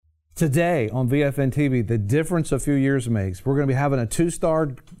Today on VFN TV, the difference a few years makes. We're going to be having a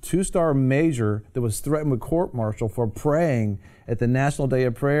two-star major that was threatened with court-martial for praying at the National Day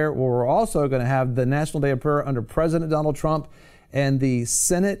of Prayer. Well, we're also going to have the National Day of Prayer under President Donald Trump and the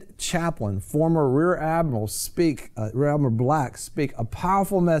Senate chaplain, former Rear Admiral Black, speak a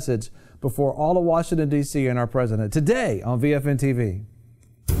powerful message before all of Washington, D.C. and our president. Today on VFN TV.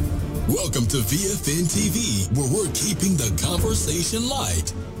 Welcome to VFN TV, where we're keeping the conversation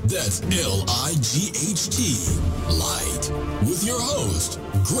light. That's L-I-G-H-T, light. With your host,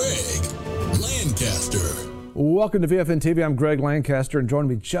 Greg Lancaster. Welcome to VFN TV. I'm Greg Lancaster, and joining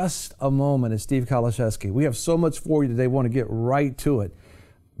me just a moment is Steve Kalashewski. We have so much for you today. We want to get right to it.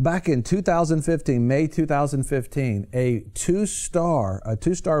 Back in 2015, May 2015, a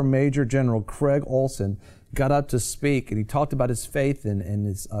two-star Major General Craig Olson got up to speak, and he talked about his faith and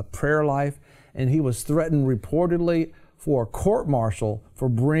his prayer life, and he was threatened reportedly for a court-martial for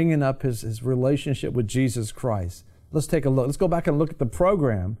bringing up his relationship with Jesus Christ. Let's take a look. Let's go back and look at the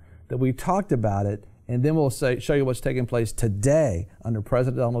program that we talked about it, and then we'll show you what's taking place today under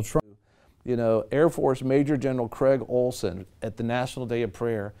President Donald Trump. You know, Air Force Major General Craig Olson at the National Day of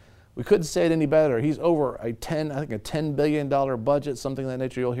Prayer. We couldn't say it any better. He's over a $10 billion budget, something of that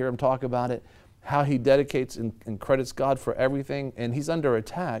nature. You'll hear him talk about it, how he dedicates and credits God for everything. And he's under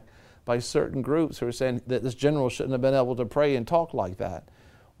attack by certain groups who are saying that this general shouldn't have been able to pray and talk like that.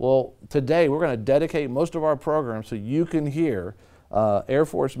 Well, today we're going to dedicate most of our program so you can hear Air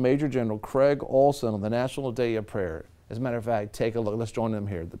Force Major General Craig Olson on the National Day of Prayer. As a matter of fact, take a look. Let's join them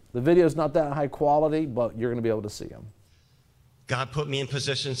here. The video is not that high quality, but you're going to be able to see them. God put me in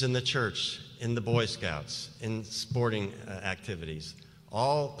positions in the church, in the Boy Scouts, in sporting activities,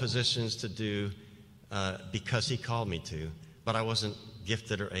 all positions to do because He called me to, but I wasn't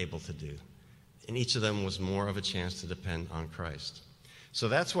gifted or able to do. And each of them was more of a chance to depend on Christ. So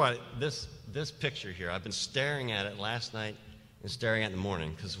that's why this picture here, I've been staring at it last night and staring at it in the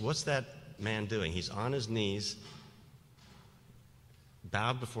morning, because what's that man doing? He's on his knees,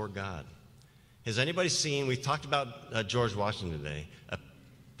 bowed before God. Has anybody seen, we talked about George Washington today, a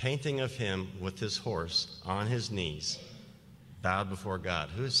painting of him with his horse on his knees, bowed before God?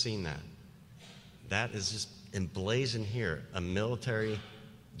 Who has seen that? That is just emblazoned here, a military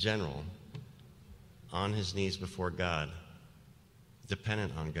general on his knees before God,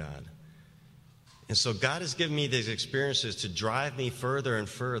 dependent on God. And so God has given me these experiences to drive me further and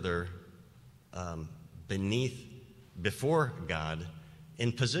further before God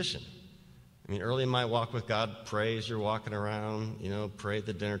in position. I mean, early in my walk with God, pray as you're walking around, pray at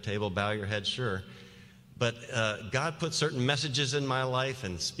the dinner table, bow your head, sure. But God put certain messages in my life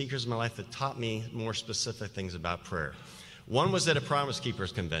and speakers in my life that taught me more specific things about prayer. One was at a Promise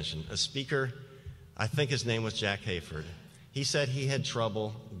Keepers convention. A speaker, I think his name was Jack Hayford. He said he had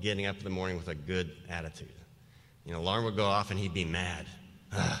trouble getting up in the morning with a good attitude. Alarm would go off and he'd be mad.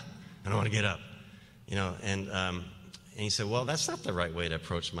 I don't want to get up. And he said, well, that's not the right way to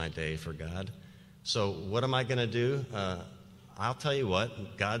approach my day for God. So what am I going to do? I'll tell you what,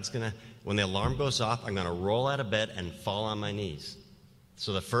 when the alarm goes off, I'm going to roll out of bed and fall on my knees.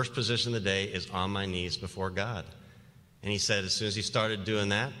 So the first position of the day is on my knees before God. And he said as soon as he started doing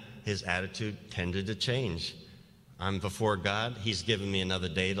that, his attitude tended to change. I'm before God. He's given me another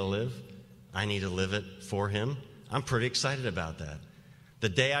day to live. I need to live it for Him. I'm pretty excited about that. The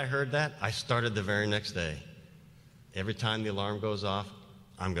day I heard that, I started the very next day. Every time the alarm goes off,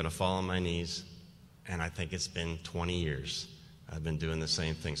 I'm going to fall on my knees. And I think it's been 20 years. I've been doing the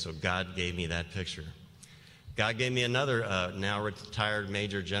same thing. So God gave me that picture. God gave me another now retired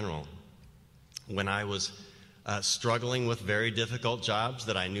Major General. When I was struggling with very difficult jobs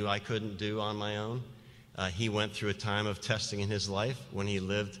that I knew I couldn't do on my own, he went through a time of testing in his life when he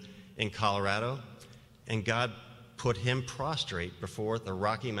lived in Colorado. And God put him prostrate before the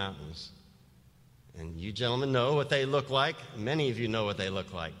Rocky Mountains. And you gentlemen know what they look like. Many of you know what they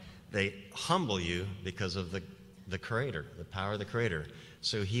look like. They humble you because of the Creator, the power of the Creator.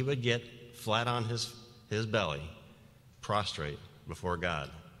 So he would get flat on his belly, prostrate before God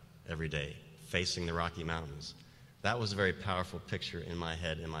every day, facing the Rocky Mountains. That was a very powerful picture in my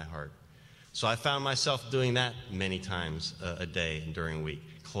head, in my heart. So I found myself doing that many times a day during a week,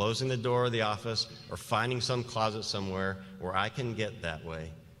 closing the door of the office or finding some closet somewhere where I can get that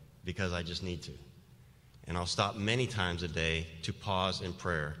way because I just need to. And I'll stop many times a day to pause in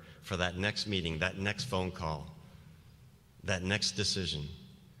prayer for that next meeting, that next phone call, that next decision.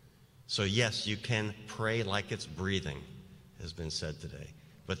 So yes, you can pray like it's breathing, has been said today.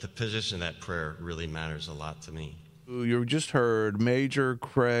 But the position of that prayer really matters a lot to me. You just heard Major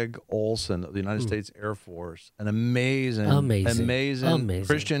Craig Olson of the United States Air Force, an amazing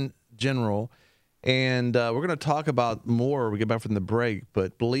Christian general. And we're going to talk about more when we get back from the break.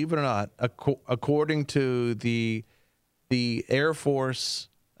 But believe it or not, according to the Air Force,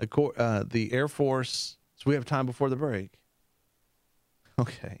 so we have time before the break.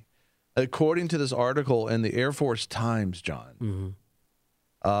 Okay. According to this article in the Air Force Times, John,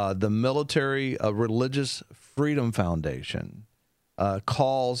 the Military Religious Freedom Foundation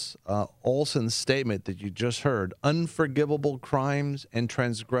calls Olson's statement that you just heard unforgivable crimes and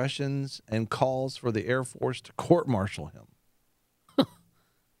transgressions, and calls for the Air Force to court-martial him.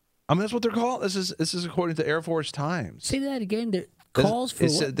 I mean, that's what they're called. This is according to Air Force Times. Say that again. The calls for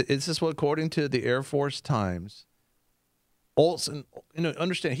what? It's just what, according to the Air Force Times, Olson,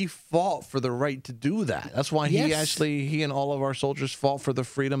 understand, he fought for the right to do that. That's why he and all of our soldiers fought for the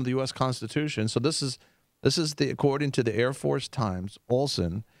freedom of the U.S. Constitution. So this is according to the Air Force Times,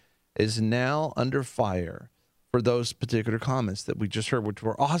 Olson is now under fire for those particular comments that we just heard, which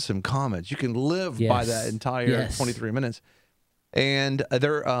were awesome comments. You can live by that entire 23 minutes. And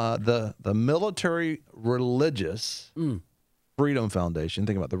they're the Military Religious Freedom Foundation.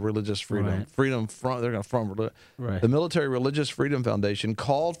 Think about the religious freedom, freedom from. They're going from the Military Religious Freedom Foundation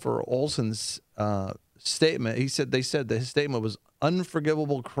called for Olson's statement. They said that his statement was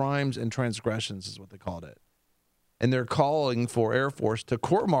unforgivable crimes and transgressions is what they called it, and they're calling for Air Force to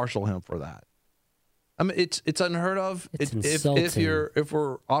court-martial him for that. I mean, it's unheard of. It's if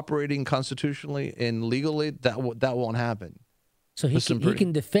we're operating constitutionally and legally, that won't happen. So he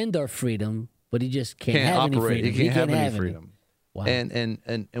can defend our freedom, but he just can't have operate. Any freedom. He can't have any freedom. Wow. And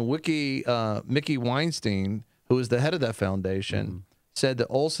Mickey Weinstein, who is the head of that foundation, said that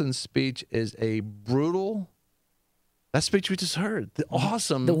Olson's speech is a brutal. That speech we just heard,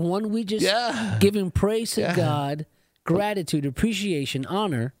 the one we just giving praise to God, gratitude, appreciation,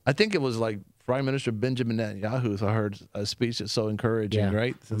 honor. I think it was like Prime Minister Benjamin Netanyahu. I heard a speech that's so encouraging,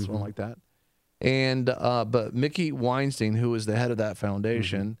 right? Something like that. And but Mickey Weinstein, who is the head of that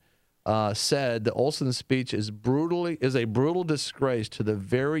foundation, said that Olson's speech is a brutal disgrace to the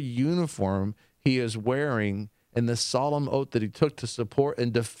very uniform he is wearing and the solemn oath that he took to support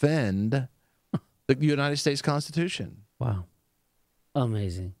and defend the United States Constitution. Wow.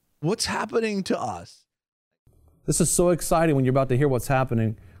 Amazing. What's happening to us? This is so exciting when you're about to hear what's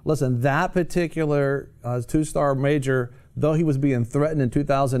happening. Listen, that particular two-star major, though he was being threatened in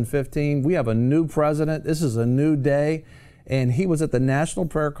 2015, we have a new president. This is a new day. And he was at the National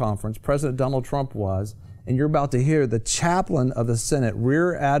Prayer Conference, President Donald Trump was, and you're about to hear the chaplain of the Senate,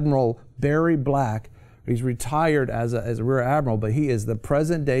 Rear Admiral Barry Black. He's retired as a Rear Admiral, but he is the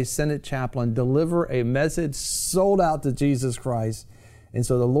present-day Senate chaplain, deliver a message sold out to Jesus Christ. And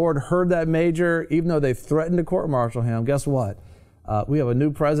so the Lord heard that major, even though they threatened to court-martial him. Guess what? We have a new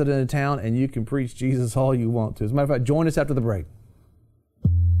president in town, and you can preach Jesus all you want to. As a matter of fact, join us after the break.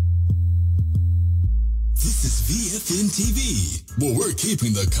 This is VFN TV, where we're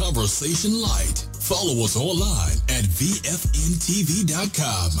keeping the conversation light. Follow us online at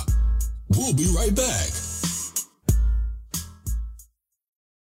VFNTV.com. We'll be right back.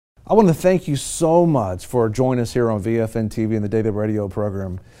 I want to thank you so much for joining us here on VFN TV and the Daily Radio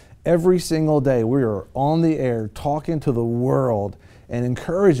program. Every single day we are on the air talking to the world and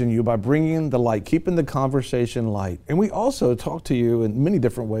encouraging you by bringing the light, keeping the conversation light. And we also talk to you in many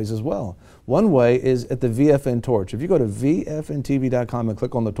different ways as well. One way is at the VFN Torch. If you go to VFNTV.com and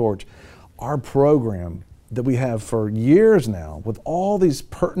click on the torch, our program that we have for years now with all these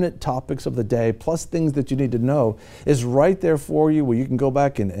pertinent topics of the day, plus things that you need to know, is right there for you, where you can go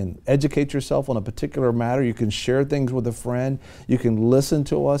back and educate yourself on a particular matter. You can share things with a friend. You can listen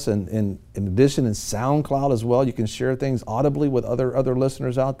to us, and in addition in SoundCloud as well. You can share things audibly with other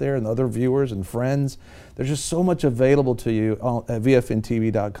listeners out there and other viewers and friends. There's just so much available to you at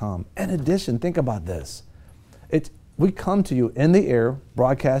VFNTV.com. In addition, think about this. We come to you in the air,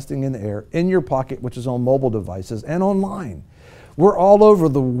 broadcasting in the air, in your pocket, which is on mobile devices, and online. We're all over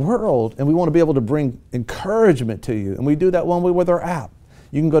the world, and we want to be able to bring encouragement to you. And we do that one way with our app.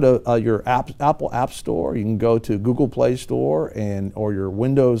 You can go to your Apple App Store. You can go to Google Play Store or your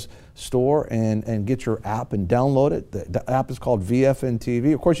Windows Store and get your app and download it. The app is called VFN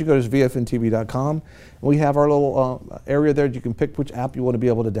TV. Of course, you go to VFNTV.com. We have our little area there. You can pick which app you want to be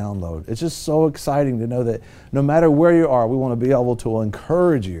able to download. It's just so exciting to know that no matter where you are, we want to be able to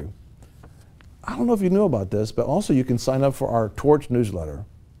encourage you. I don't know if you knew about this, but also you can sign up for our Torch newsletter.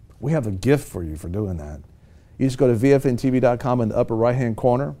 We have a gift for you for doing that. You just go to VFNTV.com in the upper right-hand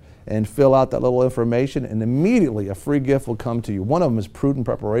corner and fill out that little information, and immediately a free gift will come to you. One of them is prudent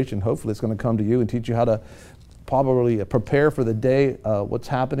preparation. Hopefully it's going to come to you and teach you how to probably prepare for the day, what's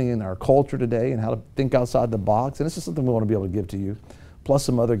happening in our culture today, and how to think outside the box. And this is something we want to be able to give to you. plus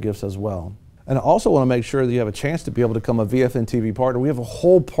some other gifts as well. And I also want to make sure that you have a chance to be able to become a VFN TV partner. We have a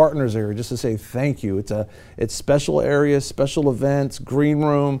whole partners area just to say thank you. It's special areas, special events, green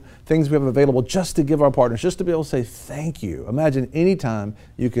room, things we have available just to give our partners, just to be able to say thank you. Imagine anytime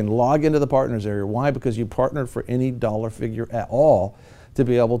you can log into the partners area. Why? Because you partnered for any dollar figure at all to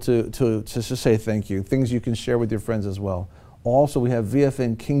be able to just say thank you. Things you can share with your friends as well. Also, we have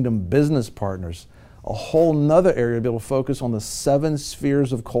VFN Kingdom Business Partners, a whole nother area to be able to focus on the 7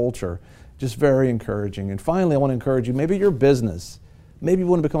 spheres of culture. Just very encouraging. And finally, I want to encourage you, maybe your business, maybe you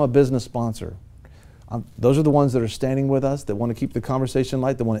want to become a business sponsor. Those are the ones that are standing with us, that want to keep the conversation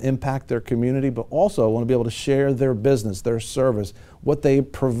light, that want to impact their community, but also want to be able to share their business, their service, what they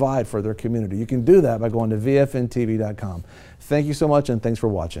provide for their community. You can do that by going to vfntv.com. Thank you so much, and thanks for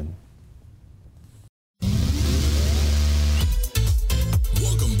watching.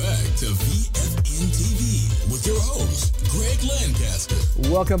 Welcome back to VFN TV with your host, Greg Lancaster.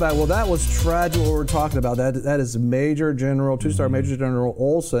 Welcome back. Well, that was tragic what we're talking about. That is Major General, 2-star Major General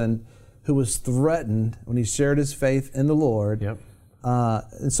Olson, who was threatened when he shared his faith in the Lord. Yep.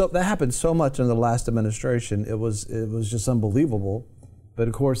 And so that happened so much in the last administration. It was just unbelievable. But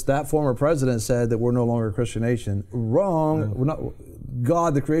of course, that former president said that we're no longer a Christian nation. Wrong. We're not.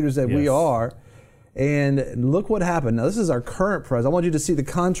 God, the Creator, said we are. And look what happened. Now, this is our current president. I want you to see the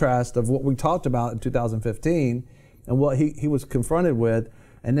contrast of what we talked about in 2015 and what he was confronted with.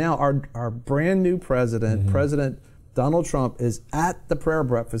 And now our brand new president, President Donald Trump, is at the prayer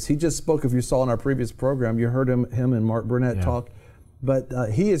breakfast. He just spoke, if you saw in our previous program, you heard him and Mark Burnett talk.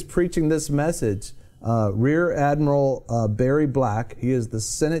 But he is preaching this message. Rear Admiral Barry Black, he is the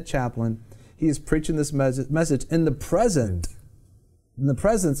Senate chaplain. He is preaching this message in the presence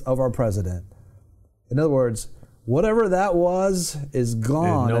of our president. In other words, whatever that was is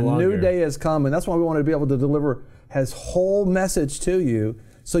gone. A new day has come, and that's why we want to be able to deliver his whole message to you,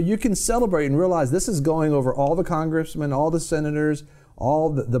 so you can celebrate and realize this is going over all the congressmen, all the senators, all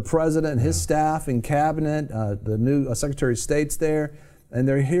the president, his staff and cabinet, the new Secretary of State's there, and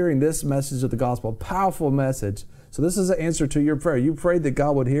they're hearing this message of the gospel, powerful message. So this is an answer to your prayer. You prayed that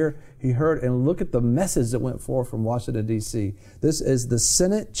God would hear, he heard, and look at the message that went forth from Washington, D.C. This is the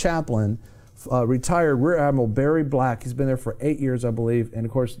Senate chaplain, retired Rear Admiral Barry Black. He's been there for 8 years, I believe. And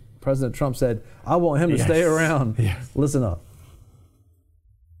of course, President Trump said, I want him to stay around. Listen up.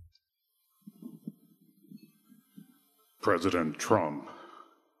 President Trump,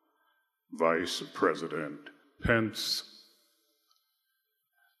 Vice President Pence,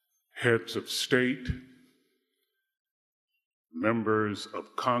 heads of state, members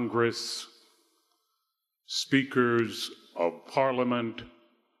of Congress, speakers of Parliament,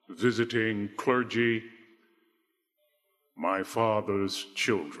 visiting clergy, my father's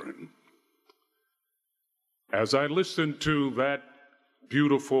children. As I listened to that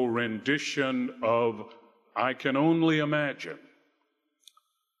beautiful rendition of I Can Only Imagine,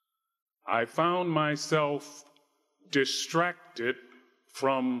 I found myself distracted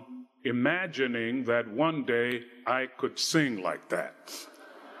from imagining that one day I could sing like that.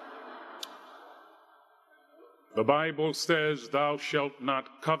 The Bible says, thou shalt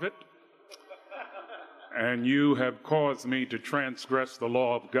not covet, and you have caused me to transgress the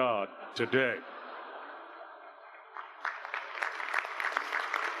law of God today.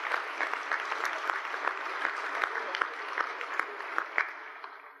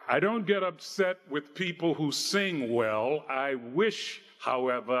 I don't get upset with people who sing well. I wish,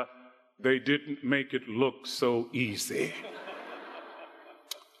 however, they didn't make it look so easy.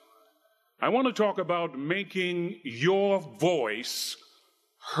 I want to talk about making your voice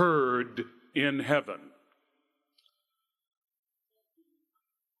heard in heaven.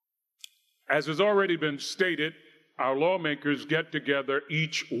 As has already been stated, our lawmakers get together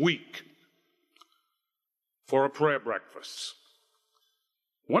each week for a prayer breakfast.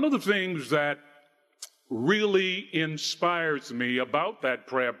 One of the things that really inspires me about that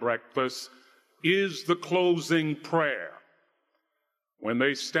prayer breakfast is the closing prayer, when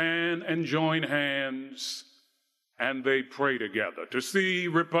they stand and join hands and they pray together. To see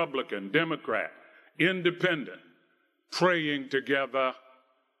Republican, Democrat, Independent praying together,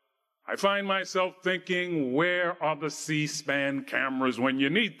 I find myself thinking, where are the C-SPAN cameras when you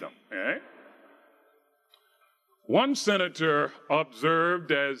need them? Eh? One senator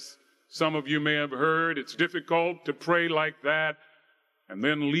observed, as some of you may have heard, it's difficult to pray like that and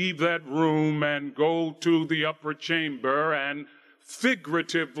then leave that room and go to the upper chamber and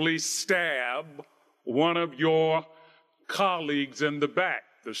figuratively stab one of your colleagues in the back.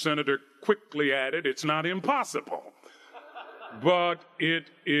 The senator quickly added, it's not impossible, but it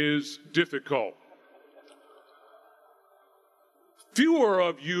is difficult. Fewer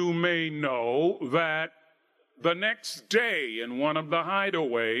of you may know that the next day in one of the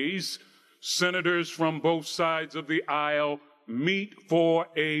hideaways, senators from both sides of the aisle meet for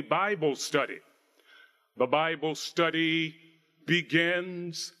a Bible study. The Bible study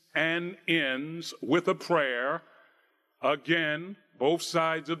begins and ends with a prayer. Again, both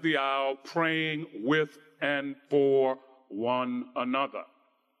sides of the aisle praying with and for one another.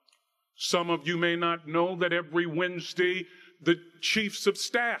 Some of you may not know that every Wednesday the chiefs of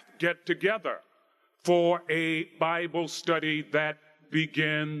staff get together for a Bible study that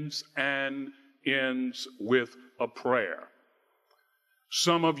begins and ends with a prayer.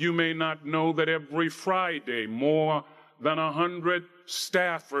 Some of you may not know that every Friday more than 100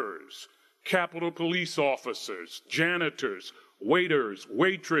 staffers, Capitol Police officers, janitors, waiters,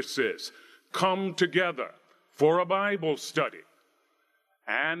 waitresses come together for a Bible study.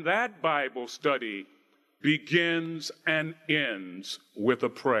 And that Bible study begins and ends with a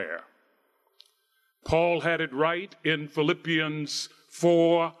prayer. Paul had it right in Philippians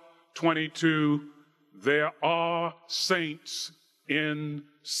 4:22, there are saints in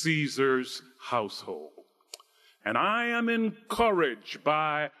Caesar's household. And I am encouraged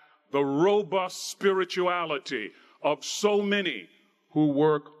by the robust spirituality of so many who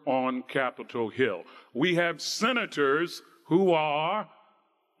work on Capitol Hill. We have senators who are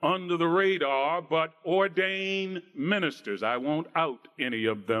under the radar, but ordained ministers. I won't out any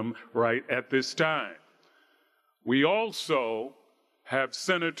of them right at this time. We also have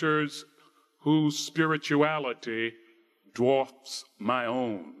senators whose spirituality dwarfs my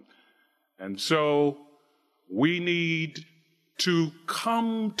own. And so we need to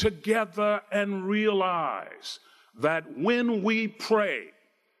come together and realize that when we pray,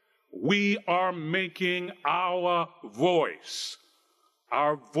 we are making our voices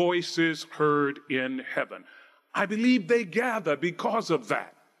heard in heaven. I believe they gather because of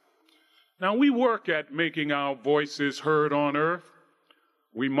that. Now, we work at making our voices heard on earth.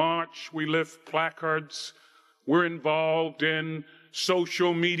 We march, we lift placards, we're involved in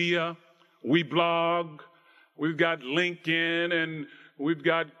social media, we blog, we've got LinkedIn, and we've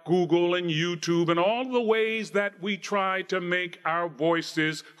got Google and YouTube, and all the ways that we try to make our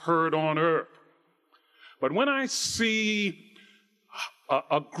voices heard on earth. But when I see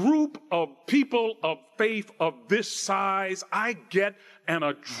a group of people of faith of this size, I get an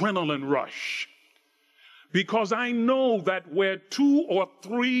adrenaline rush. Because I know that where 2 or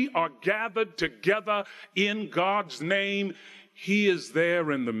 3 are gathered together in God's name, He is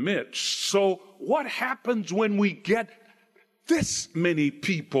there in the midst. So what happens when we get this many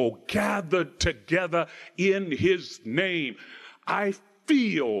people gathered together in His name? I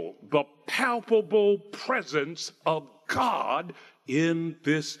feel the palpable presence of God in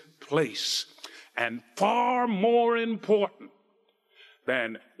this place. And far more important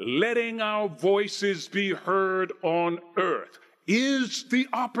than letting our voices be heard on earth is the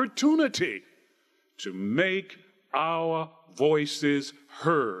opportunity to make our voices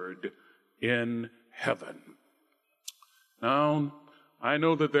heard in heaven. Now, I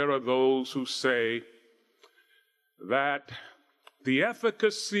know that there are those who say that the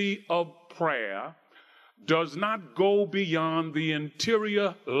efficacy of prayer does not go beyond the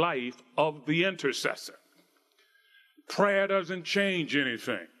interior life of the intercessor. Prayer doesn't change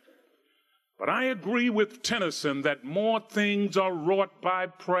anything. But I agree with Tennyson that more things are wrought by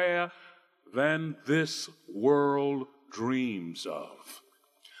prayer than this world dreams of.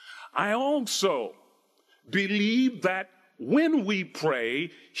 I also believe that when we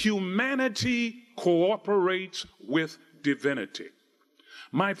pray, humanity cooperates with divinity.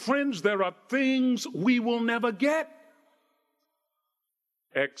 My friends, there are things we will never get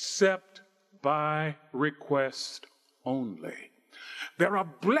except by request only. There are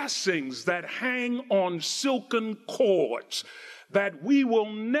blessings that hang on silken cords that we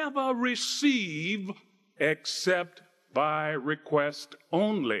will never receive except by request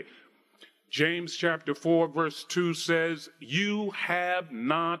only. James chapter 4 verse 2 says, you have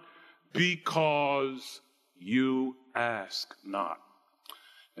not because you ask not.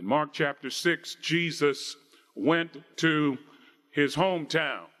 In Mark chapter 6, Jesus went to his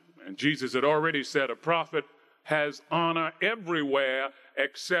hometown, and Jesus had already said a prophet has honor everywhere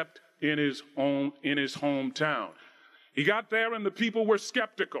except in his hometown. He got there and the people were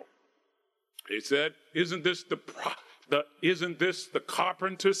skeptical. He said, isn't this the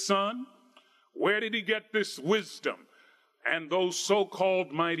carpenter's son? Where did he get this wisdom and those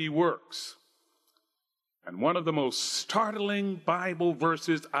so-called mighty works? And one of the most startling Bible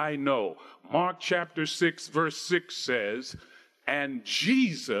verses I know, Mark chapter 6, verse 6 says, and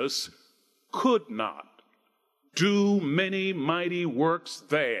Jesus could not do many mighty works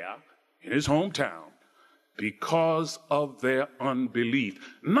there in his hometown because of their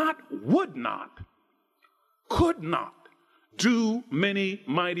unbelief. Not would not, could not do many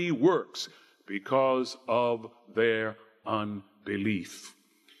mighty works because of their unbelief.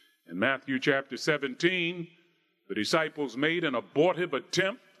 In Matthew chapter 17, the disciples made an abortive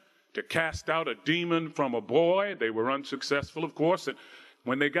attempt to cast out a demon from a boy. They were unsuccessful, of course. And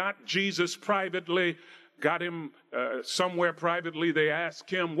when they got Jesus privately, got him somewhere privately, they asked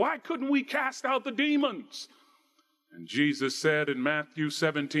him, why couldn't we cast out the demons? And Jesus said in Matthew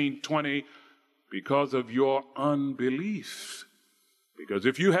 17:20, because of your unbelief. Because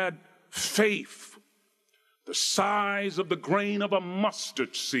if you had faith the size of the grain of a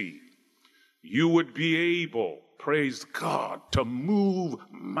mustard seed, you would be able, praise God, to move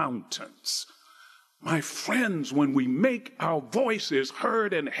mountains. My friends, when we make our voices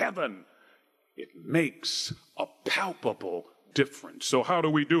heard in heaven, it makes a palpable difference. So how do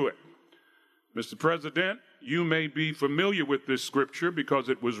we do it? Mr. President, you may be familiar with this scripture because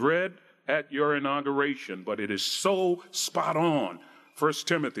it was read at your inauguration, but it is so spot on. 1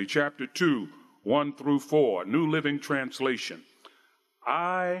 Timothy chapter 2, 1 through 4, New Living Translation.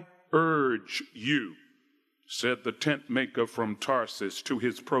 I urge you, said the tent maker from Tarsus to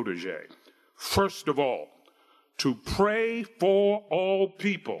his protege, first of all, to pray for all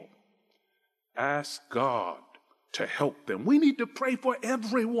people. Ask God to help them. We need to pray for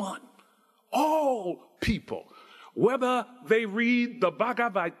everyone, all people. Whether they read the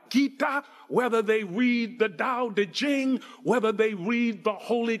Bhagavad Gita, whether they read the Tao Te Ching, whether they read the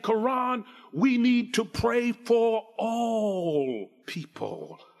Holy Quran, we need to pray for all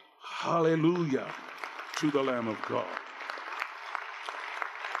people. Hallelujah to the Lamb of God.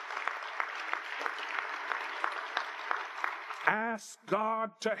 Ask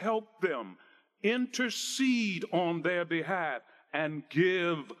God to help them, intercede on their behalf, and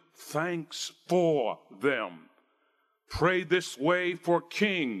give thanks for them. Pray this way for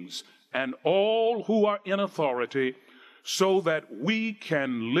kings and all who are in authority, so that we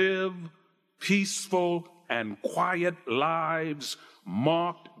can live peaceful and quiet lives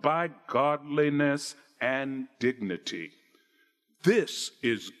marked by godliness and dignity. This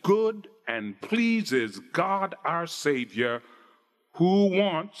is good and pleases God our Savior, who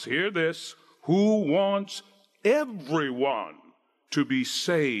wants, hear this, who wants everyone to be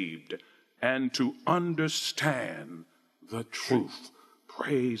saved and to understand the truth.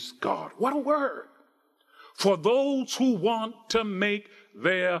 Praise God. What a word. For those who want to make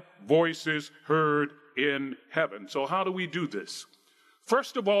their voices heard in heaven. So how do we do this?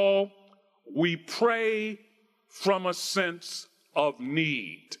 First of all, we pray from a sense of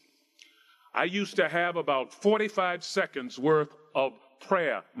need. I used to have about 45 seconds worth of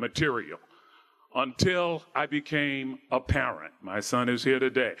prayer material until I became a parent. My son is here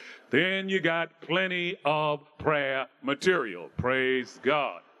today. Then you got plenty of prayer material. Praise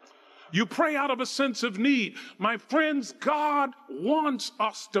God. You pray out of a sense of need. My friends, God wants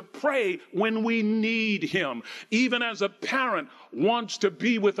us to pray when we need him. Even as a parent wants to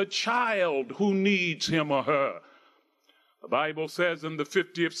be with a child who needs him or her. The Bible says in the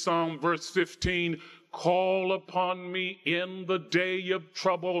 50th Psalm, verse 15, call upon me in the day of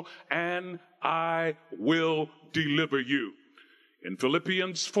trouble, and I will deliver you. In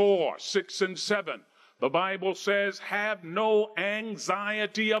Philippians 4, 6 and 7, the Bible says, have no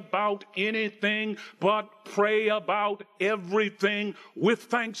anxiety about anything, but pray about everything with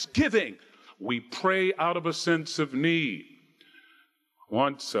thanksgiving. We pray out of a sense of need.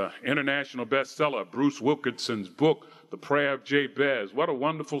 Once, international bestseller, Bruce Wilkinson's book, The Prayer of Jabez. What a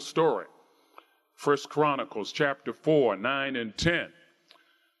wonderful story. 1 Chronicles chapter 4, 9 and 10.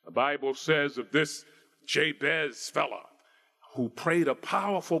 The Bible says of this Jabez fella who prayed a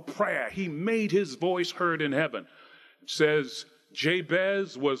powerful prayer. He made his voice heard in heaven. It says,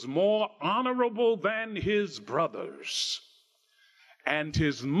 Jabez was more honorable than his brothers. And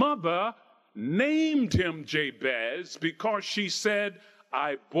his mother named him Jabez because she said,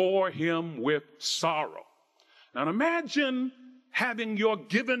 I bore him with sorrow. Now imagine having your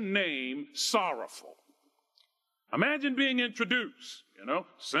given name sorrowful. Imagine being introduced,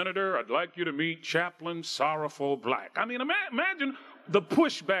 Senator, I'd like you to meet Chaplain Sorrowful Black. I mean, imagine the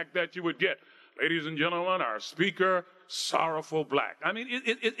pushback that you would get. Ladies and gentlemen, our speaker, Sorrowful Black. I mean,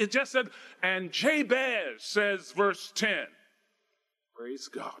 it just said, and Jabez says, verse 10, praise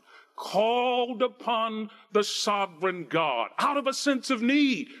God, called upon the sovereign God out of a sense of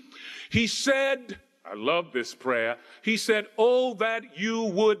need. He said, I love this prayer. He said, oh, that you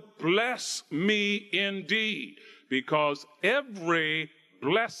would bless me indeed, because every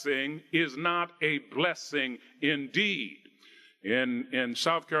blessing is not a blessing indeed. In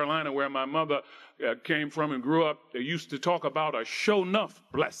South Carolina, where my mother came from and grew up, they used to talk about a show-nuff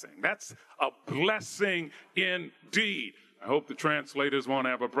blessing. That's a blessing indeed. I hope the translators won't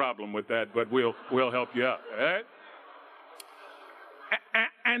have a problem with that, but we'll help you out, all right?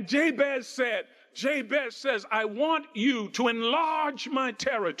 And Jabez says, I want you to enlarge my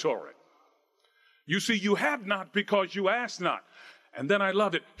territory. You see, you have not because you ask not. And then I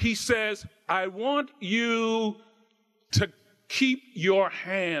love it. He says, I want you to keep your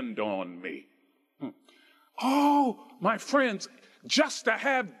hand on me. Oh, my friends, just to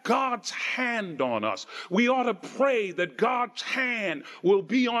have God's hand on us. We ought to pray that God's hand will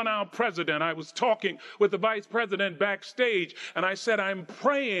be on our president. I was talking with the vice president backstage, and I said, I'm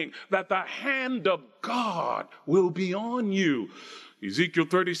praying that the hand of God will be on you. Ezekiel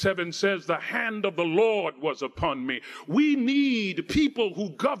 37 says, the hand of the Lord was upon me. We need people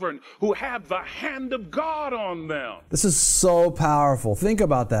who govern, who have the hand of God on them. This is so powerful. Think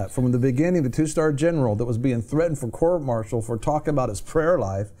about that. From the beginning, the two-star general that was being threatened for court-martial for talking about his prayer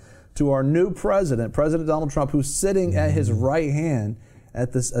life, to our new president, President Donald Trump, who's sitting at his right hand,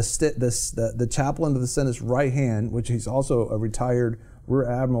 at the chaplain of the Senate's right hand, which he's also a retired Rear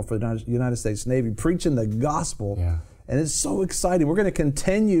Admiral for the United States Navy, preaching the gospel. Yeah. And it's so exciting. We're going to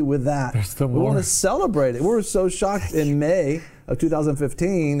continue with that. There's still more. We want to celebrate it. We were so shocked in May of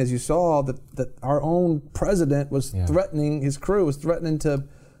 2015, as you saw, that our own president was threatening, his crew was threatening to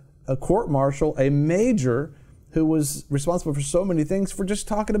a court-martial, a major who was responsible for so many things, for just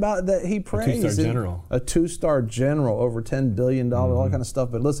talking about that he praised. A two-star general. A two-star general, over $10 billion, all that kind of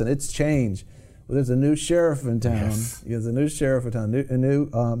stuff. But listen, it's changed. There's a new sheriff in town. Yes. There's a new sheriff in town, a new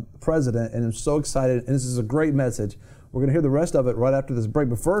president, and I'm so excited. And this is a great message. We're going to hear the rest of it right after this break.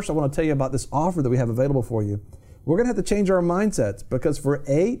 But first, I want to tell you about this offer that we have available for you. We're going to have to change our mindsets, because for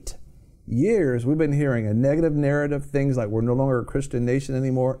 8 years, we've been hearing a negative narrative, things like we're no longer a Christian nation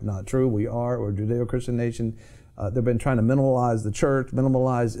anymore. Not true. We are. We're a Judeo-Christian nation. They've been trying to minimalize the church,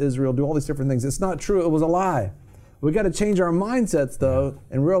 minimalize Israel, do all these different things. It's not true. It was a lie. We've got to change our mindsets, though,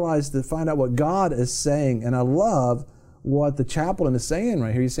 and realize to find out what God is saying. And I love what the chaplain is saying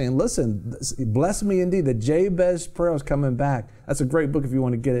right here. He's saying, listen, bless me indeed. The Jabez prayer is coming back. That's a great book if you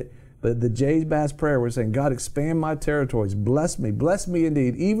want to get it. But the Jabez prayer, we're saying, God, expand my territories. Bless me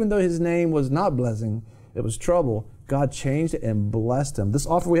indeed. Even though his name was not blessing, it was trouble, God changed it and blessed him. This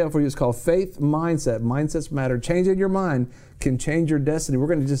offer we have for you is called Faith Mindset. Mindsets matter. Changing your mind can change your destiny. We're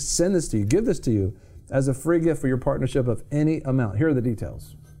going to just send this to you, give this to you as a free gift for your partnership of any amount. Here are the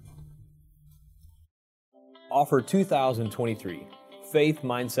details. Offer 2023. Faith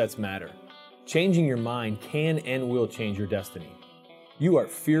Mindsets Matter. Changing your mind can and will change your destiny. You are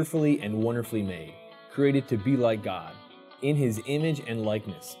fearfully and wonderfully made, created to be like God, in his image and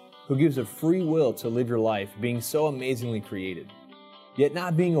likeness, who gives a free will to live your life being so amazingly created. Yet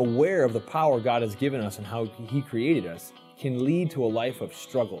not being aware of the power God has given us and how he created us can lead to a life of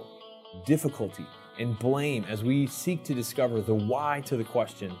struggle, difficulty, and blame as we seek to discover the why to the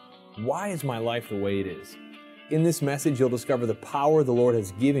question, why is my life the way it is? In this message, you'll discover the power the Lord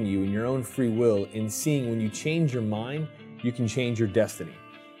has given you in your own free will in seeing when you change your mind, you can change your destiny,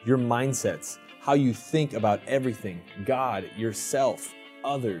 your mindsets, how you think about everything, God, yourself,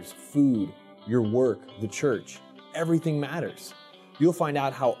 others, food, your work, the church. Everything matters. You'll find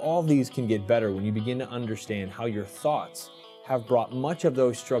out how all these can get better when you begin to understand how your thoughts have brought much of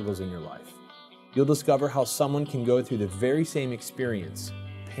those struggles in your life. You'll discover how someone can go through the very same experience,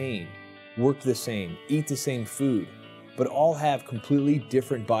 pain, work the same, eat the same food, but all have completely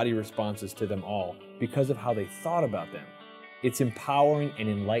different body responses to them all because of how they thought about them. It's empowering and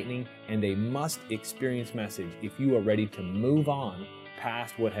enlightening and a must-experience message if you are ready to move on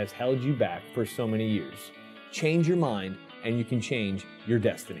past what has held you back for so many years. Change your mind and you can change your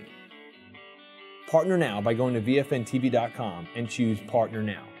destiny. Partner now by going to VFNTV.com and choose Partner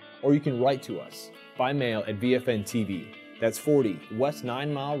Now. Or you can write to us by mail at VFN TV. That's 40 West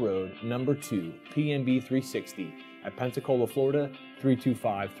 9 Mile Road, number 2, PNB 360 at Pensacola, Florida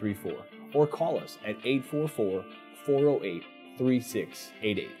 32534. Or call us at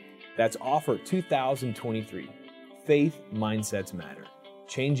 844-408-3688. That's offer 2023. Faith Mindsets Matter.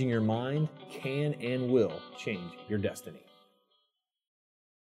 Changing your mind can and will change your destiny.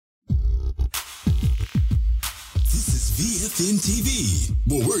 VFN TV,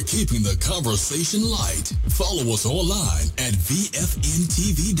 where we're keeping the conversation light. Follow us online at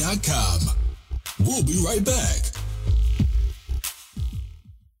VFNTV.com. We'll be right back.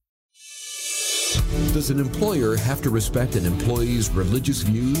 Does an employer have to respect an employee's religious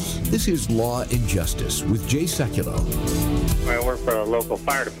views? This is Law and Justice with Jay Sekulow. I work for a local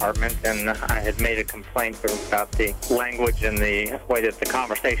fire department, and I had made a complaint about the language and the way that the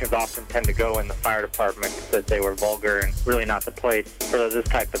conversations often tend to go in the fire department, that they were vulgar and really not the place for this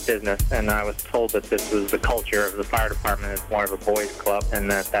type of business. And I was told that this was the culture of the fire department. It's more of a boys' club, and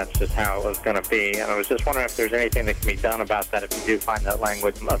that's just how it was going to be. And I was just wondering if there's anything that can be done about that if you do find that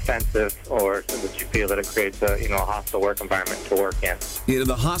language offensive, or that you feel that it creates a hostile work environment to work in.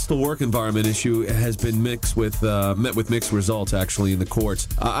 The hostile work environment issue has been met with mixed results, actually, in the courts.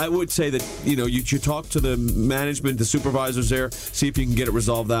 I would say that, you talk to the management, the supervisors there, see if you can get it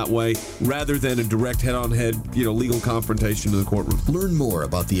resolved that way, rather than a direct head-on-head, legal confrontation in the courtroom. Learn more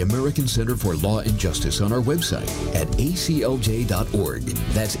about the American Center for Law and Justice on our website at aclj.org.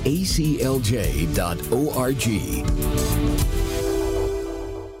 That's aclj.org.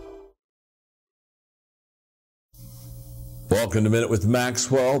 Welcome to Minute with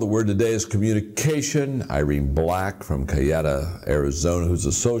Maxwell. The word today is communication. Irene Black from Cayeta, Arizona, who's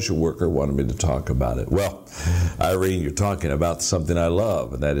a social worker, wanted me to talk about it. Well, Irene, you're talking about something I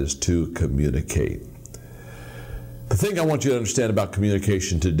love, and that is to communicate. The thing I want you to understand about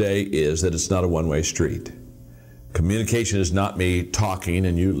communication today is that it's not a one-way street. Communication is not me talking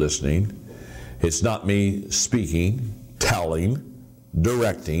and you listening. It's not me speaking, telling,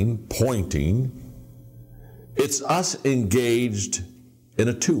 directing, pointing. It's us engaged in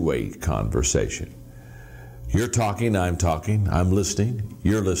a two-way conversation. You're talking, I'm listening,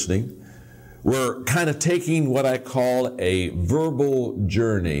 you're listening. We're kind of taking what I call a verbal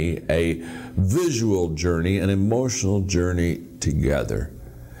journey, a visual journey, an emotional journey together.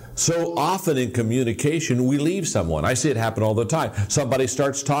 So often in communication, we leave someone. I see it happen all the time. Somebody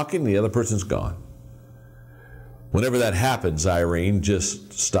starts talking, the other person's gone. Whenever that happens, Irene,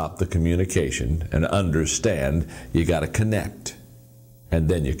 just stop the communication and understand you got to connect, and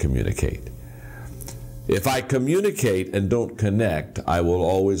then you communicate. If I communicate and don't connect, I will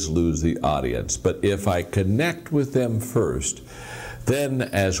always lose the audience. But if I connect with them first, then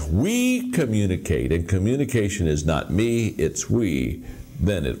as we communicate, and communication is not me, it's we,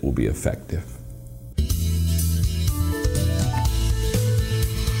 then it will be effective.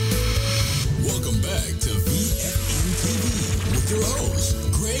 Welcome back to VFN TV with your host,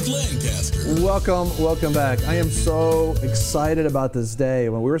 Greg Lancaster. Welcome back. I am so excited about this day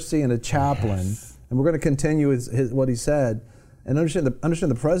when we're seeing a chaplain, and we're going to continue what he said, and understand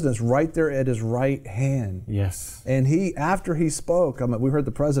the president's right there at his right hand. Yes. And after he spoke, we heard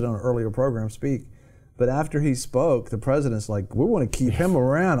the president on an earlier program speak, but after he spoke, the president's like, we want to keep him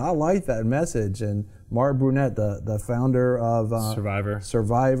around. I like that message. And Mark Brunette, the founder of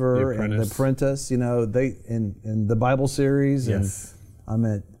Survivor and The Apprentice, they in the Bible series, yes. And I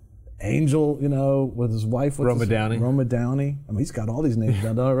met Angel, with his wife. Roma Downey. I mean, he's got all these names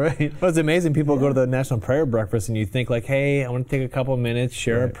down, right? Well, it's amazing. People go to the National Prayer Breakfast and you think like, hey, I want to take a couple of minutes,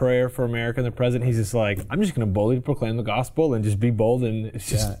 share a prayer for America and the president. He's just like, I'm just going to boldly proclaim the gospel and just be bold. And it's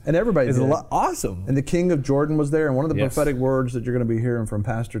just, and everybody is awesome. And the King of Jordan was there. And one of the prophetic words that you're going to be hearing from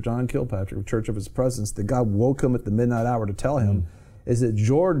Pastor John Kilpatrick, Church of His Presence, that God woke him at the midnight hour to tell him, is that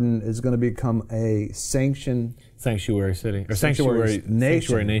Jordan is going to become a sanctuary city, or sanctuary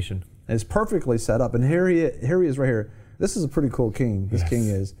nation. And it's perfectly set up. And here he is right here. This is a pretty cool king, this king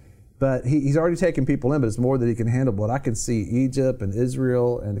is. But he's already taken people in, but it's more that he can handle. But I can see Egypt and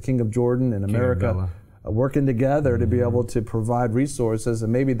Israel and the King of Jordan and America working together to be able to provide resources.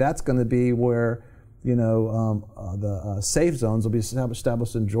 And maybe that's going to be where the safe zones will be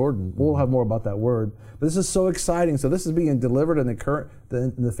established in Jordan. We'll have more about that word. But this is so exciting. So this is being delivered in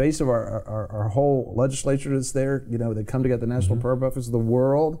the face of our whole legislature that's there. They come together, the National Prayer Breakfast of the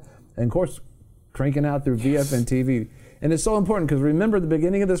world. And of course, cranking out through VFN TV. And it's so important because remember the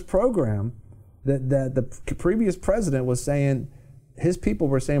beginning of this program that the previous president was saying, his people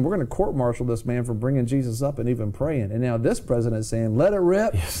were saying, we're going to court-martial this man for bringing Jesus up and even praying. And now this president is saying, let it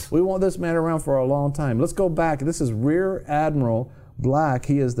rip. Yes. We want this man around for a long time. Let's go back. This is Rear Admiral Black.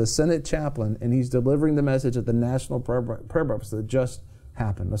 He is the Senate chaplain, and he's delivering the message at the National Prayer Breakfast that just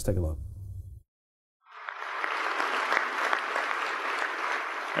happened. Let's take a look.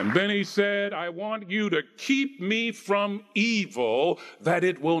 And then he said, I want you to keep me from evil, that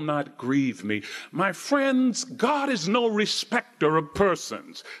it will not grieve me. My friends, God is no respecter of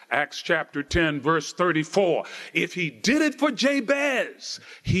persons. Acts chapter 10, verse 34. If he did it for Jabez,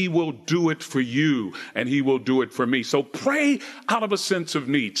 he will do it for you, and he will do it for me. So pray out of a sense of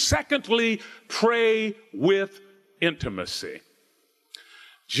need. Secondly, pray with intimacy.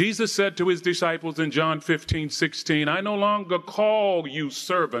 Jesus said to his disciples in John 15:16, I no longer call you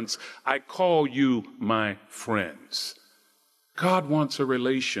servants, I call you my friends. God wants a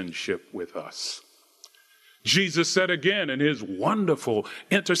relationship with us. Jesus said again in his wonderful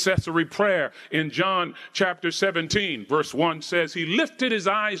intercessory prayer in John chapter 17, verse 1 says, he lifted his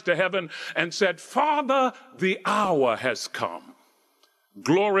eyes to heaven and said, Father, the hour has come.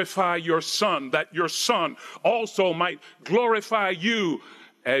 Glorify your Son, that your Son also might glorify you,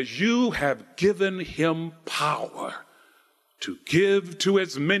 as you have given him power to give to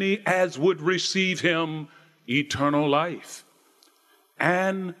as many as would receive him eternal life.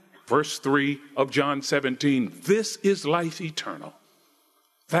 And verse 3 of John 17, this is life eternal,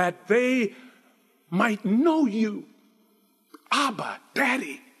 that they might know you, Abba,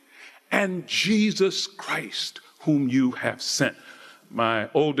 Daddy, and Jesus Christ, whom you have sent. My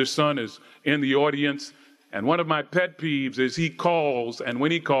oldest son is in the audience, and one of my pet peeves is he calls, and when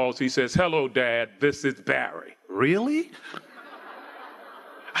he calls, he says, hello, Dad, this is Barry. Really?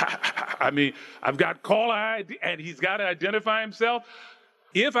 I mean, I've got caller ID, and he's got to identify himself.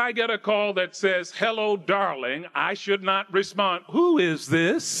 If I get a call that says, hello, darling, I should not respond. Who is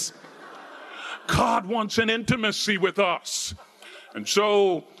this? God wants an intimacy with us. And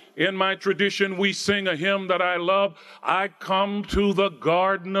so, in my tradition, we sing a hymn that I love. I come to the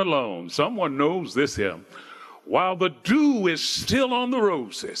garden alone. Someone knows this hymn. While the dew is still on the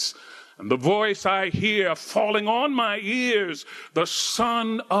roses, and the voice I hear falling on my ears, the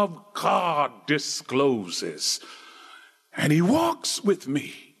Son of God discloses. And he walks with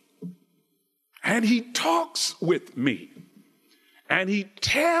me, and he talks with me, and he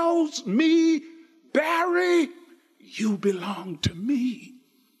tells me, Barry, you belong to me.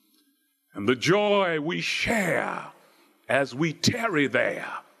 And the joy we share as we tarry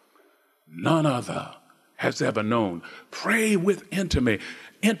there, none other has ever known. Pray with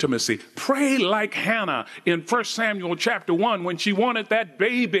intimacy. Pray like Hannah in 1 Samuel chapter 1 when she wanted that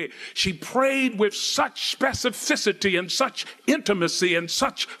baby. She prayed with such specificity and such intimacy and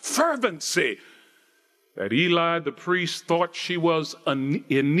such fervency that Eli the priest thought she was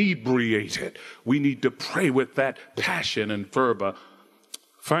inebriated. We need to pray with that passion and fervor.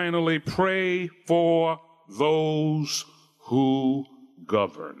 Finally, pray for those who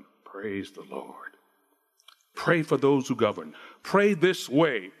govern. Praise the Lord. Pray for those who govern. Pray this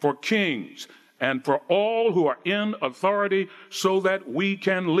way for kings and for all who are in authority, so that we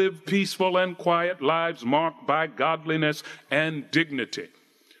can live peaceful and quiet lives marked by godliness and dignity.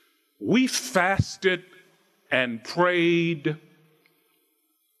 We fasted and prayed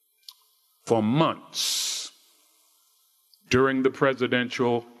for months during the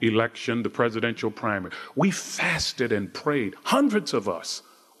presidential election, the presidential primary. We fasted and prayed, hundreds of us,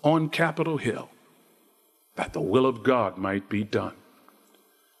 on Capitol Hill, that the will of God might be done.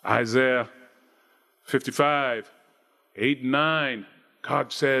 Isaiah 55, 8 and 9,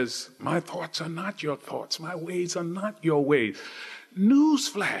 God says, my thoughts are not your thoughts, my ways are not your ways.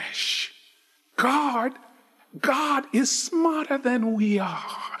 Newsflash, God is smarter than we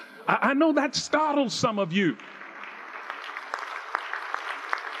are. I know that startles some of you.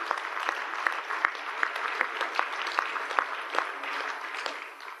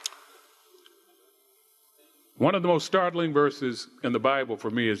 One of the most startling verses in the Bible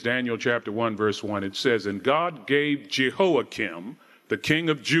for me is Daniel chapter 1, verse 1. It says, and God gave Jehoiakim, the king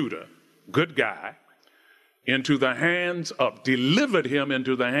of Judah, good guy, delivered him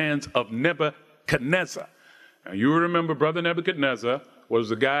into the hands of Nebuchadnezzar. Now you remember Brother Nebuchadnezzar was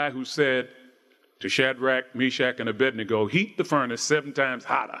the guy who said to Shadrach, Meshach, and Abednego, heat the furnace 7 times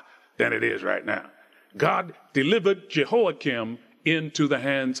hotter than it is right now. God delivered Jehoiakim into the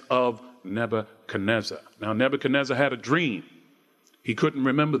hands of Nebuchadnezzar. Now, Nebuchadnezzar had a dream. He couldn't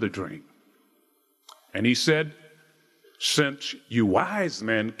remember the dream. And he said, since you wise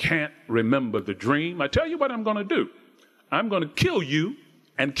men can't remember the dream, I tell you what I'm going to do. I'm going to kill you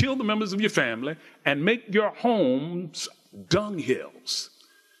and kill the members of your family and make your homes dunghills.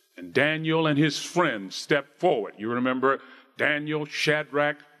 And Daniel and his friends stepped forward. You remember Daniel,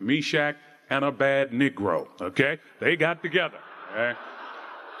 Shadrach, Meshach, and a bad Negro, okay? They got together, okay?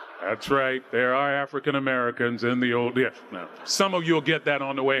 That's right. There are African Americans in the old. Yeah, no, some of you will get that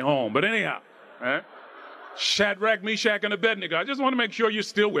on the way home. But anyhow, right? Shadrach, Meshach, and Abednego. I just want to make sure you're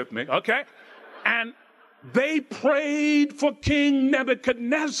still with me, okay? And they prayed for King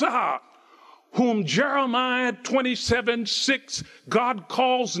Nebuchadnezzar, whom Jeremiah 27:6, God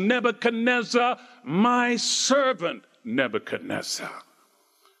calls Nebuchadnezzar my servant Nebuchadnezzar.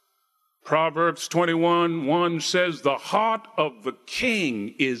 Proverbs 21:1 says, the heart of the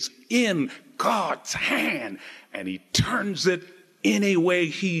king is in God's hand, and he turns it any way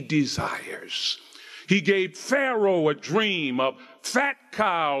he desires. He gave Pharaoh a dream of fat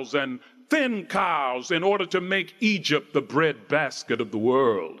cows and thin cows in order to make Egypt the breadbasket of the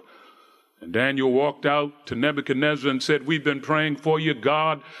world. And Daniel walked out to Nebuchadnezzar and said, we've been praying for you.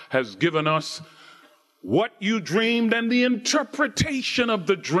 God has given us what you dreamed and the interpretation of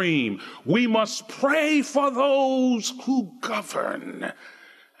the dream. We must pray for those who govern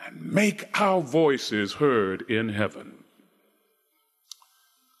and make our voices heard in heaven.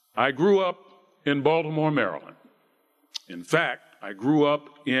 I grew up in Baltimore, Maryland. In fact, I grew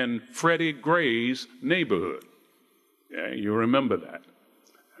up in Freddie Gray's neighborhood. Yeah, you remember that.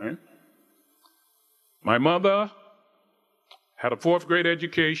 Right? My mother had a fourth grade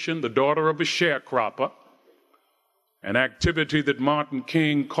education, the daughter of a sharecropper, an activity that Martin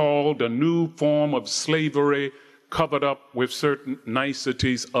King called a new form of slavery covered up with certain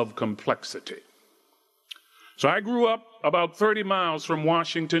niceties of complexity. So I grew up about 30 miles from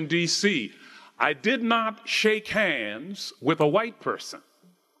Washington, D.C. I did not shake hands with a white person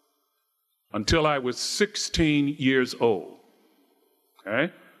until I was 16 years old.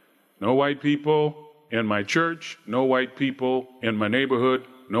 Okay? No white people in my church, no white people in my neighborhood,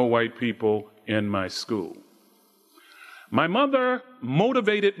 no white people in my school. My mother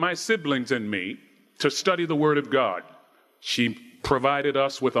motivated my siblings and me to study the Word of God. She provided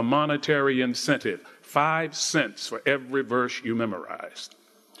us with a monetary incentive, 5 cents for every verse you memorized.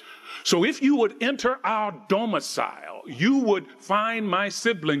 So if you would enter our domicile, you would find my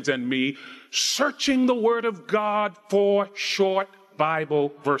siblings and me searching the Word of God for short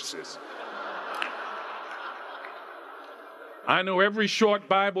Bible verses. I know every short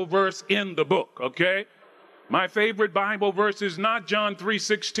Bible verse in the book, okay? My favorite Bible verse is not John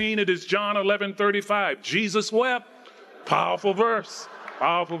 3:16, it is John 11:35. Jesus wept. Powerful verse,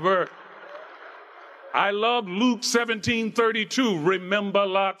 powerful verse. I love Luke 17:32, remember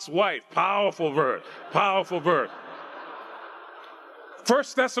Lot's wife. Powerful verse, powerful verse.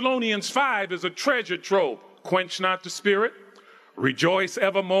 1 Thessalonians 5 is a treasure trove. Quench not the spirit, rejoice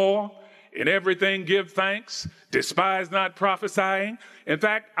evermore, in everything give thanks, despise not prophesying. In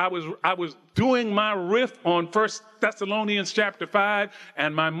fact, I was doing my riff on 1 Thessalonians chapter 5,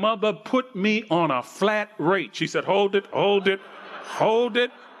 and my mother put me on a flat rate. She said, hold it, hold it, hold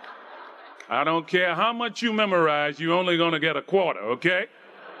it. I don't care how much you memorize, you're only going to get a quarter, okay?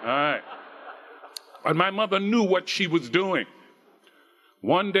 All right. But my mother knew what she was doing.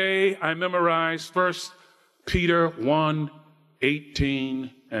 One day I memorized 1 Peter 1:18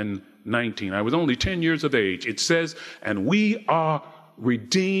 and 19. I was only 10 years of age. It says, and we are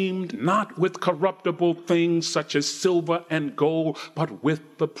redeemed not with corruptible things such as silver and gold, but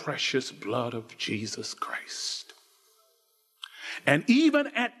with the precious blood of Jesus Christ. And even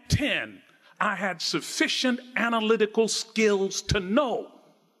at 10, I had sufficient analytical skills to know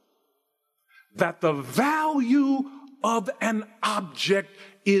that the value of an object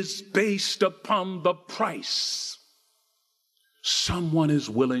is based upon the price someone is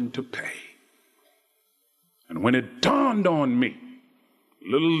willing to pay. And when it dawned on me,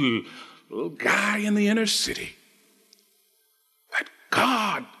 little guy in the inner city, that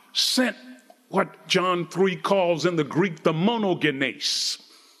God sent what John 3 calls in the Greek the monogenes,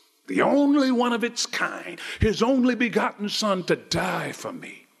 the only one of its kind, his only begotten son to die for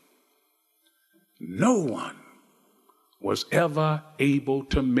me. No one was ever able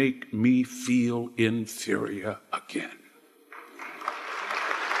to make me feel inferior again.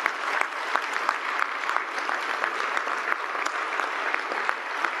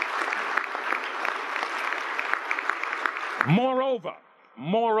 Moreover,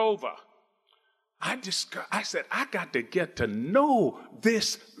 I said, I got to get to know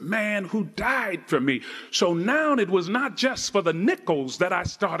this man who died for me. So now it was not just for the nickels that I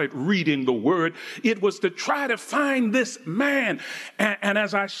started reading the word. It was to try to find this man. And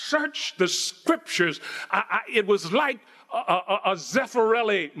as I searched the scriptures, it was like a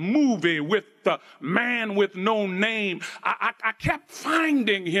Zeffirelli movie with the man with no name. I kept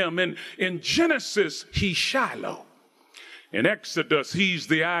finding him. In Genesis, he's Shiloh. In Exodus, he's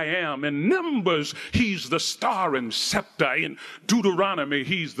the I am. In Numbers, he's the star and scepter. In Deuteronomy,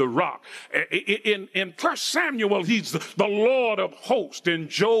 he's the rock. In 1 Samuel, he's the Lord of hosts. In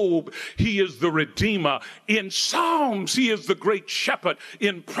Job, he is the Redeemer. In Psalms, he is the great shepherd.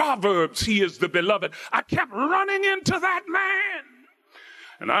 In Proverbs, he is the beloved. I kept running into that man.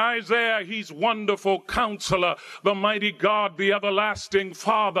 In Isaiah, he's wonderful counselor, the mighty God, the everlasting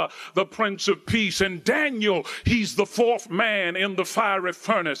Father, the Prince of Peace. In Daniel, he's the fourth man in the fiery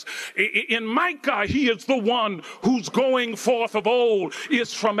furnace. In Micah, he is the one whose going forth of old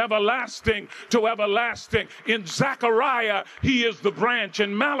is from everlasting to everlasting. In Zechariah, he is the branch.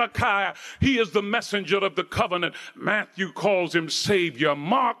 In Malachi, he is the messenger of the covenant. Matthew calls him Savior.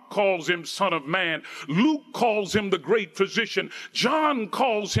 Mark calls him Son of Man. Luke calls him the great physician. John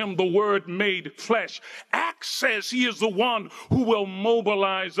calls him the Word made flesh. Acts says he is the one who will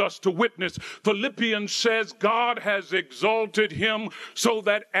mobilize us to witness. Philippians says God has exalted him so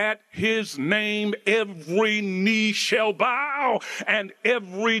that at his name every knee shall bow and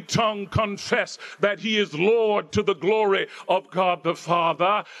every tongue confess that he is Lord, to the glory of God the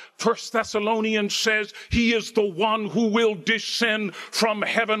Father. 1 Thessalonians says he is the one who will descend from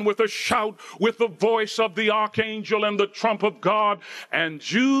heaven with a shout, with the voice of the archangel and the trump of God. And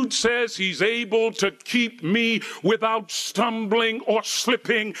Jude says he's able to keep me without stumbling or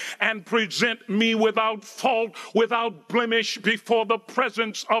slipping and present me without fault, without blemish before the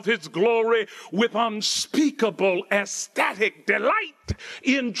presence of his glory with unspeakable ecstatic delight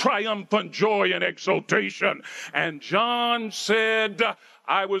in triumphant joy and exultation. And John said,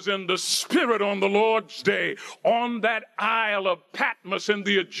 I was in the Spirit on the Lord's day, on that Isle of Patmos in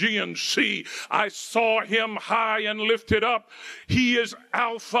the Aegean Sea. I saw him high and lifted up. He is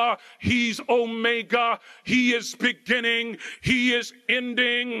Alpha, he's Omega, he is beginning, he is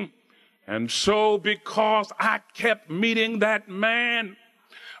ending. And so because I kept meeting that man,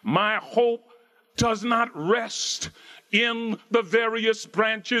 my hope does not rest in the various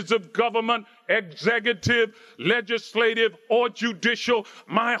branches of government, executive, legislative, or judicial.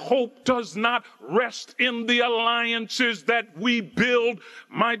 My hope does not rest in the alliances that we build.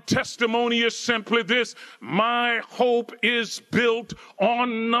 My testimony is simply this: my hope is built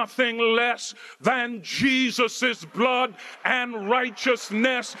on nothing less than Jesus' blood and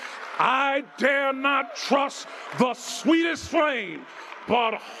righteousness. I dare not trust the sweetest flame,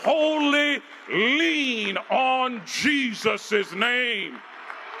 but wholly lean on Jesus' name.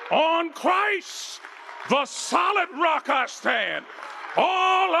 On Christ, the solid rock I stand.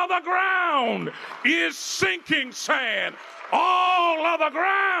 All other ground is sinking sand. All other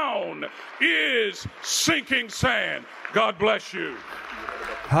ground is sinking sand. God bless you.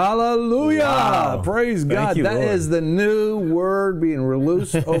 Hallelujah. Wow. Praise God. You, that Lord. is the new word being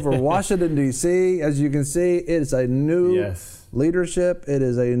released over Washington, D.C. As you can see, it's a new leadership. It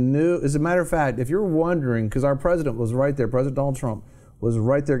is a new, as a matter of fact, if you're wondering, because our president was right there, President Donald Trump was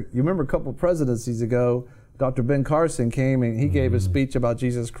right there. You remember a couple presidencies ago, Dr. Ben Carson came and he gave a speech about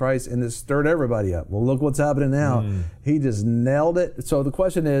Jesus Christ, and it stirred everybody up. Well, look what's happening now. He just nailed it. So the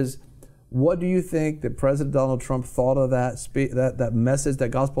question is, what do you think that President Donald Trump thought of that message, that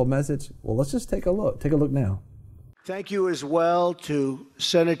gospel message? Well, let's just take a look. Take a look now. Thank you as well to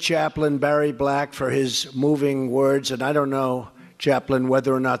Senate Chaplain Barry Black for his moving words. And I don't know, Chaplain,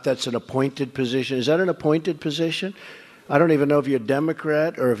 whether or not that's an appointed position. Is that an appointed position? I don't even know if you're a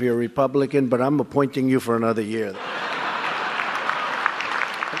Democrat or if you're a Republican, but I'm appointing you for another year.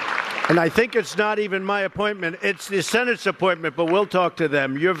 And I think it's not even my appointment. It's the Senate's appointment, but we'll talk to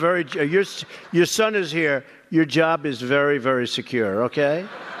them. Your son is here. Your job is very, very secure, okay?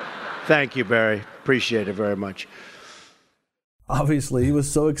 Thank you, Barry. Appreciate it very much. Obviously, he was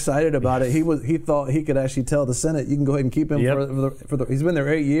so excited about it. He thought he could actually tell the Senate, you can go ahead and keep him for the he's been there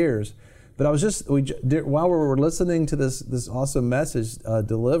 8 years. But I was while we were listening to this awesome message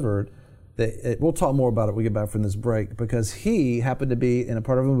delivered, we'll talk more about it when we get back from this break, because he happened to be in a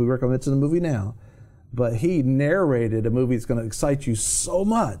part of a movie. We're going to mention the movie now, but he narrated a movie that's going to excite you so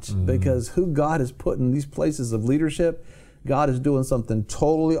much because who God has put in these places of leadership, God is doing something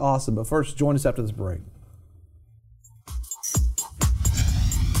totally awesome. But first, join us after this break.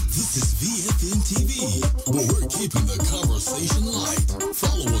 This is VFN TV, where we're keeping the conversation light.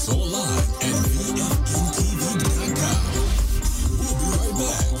 Follow us online at VFNTV.com. We'll be right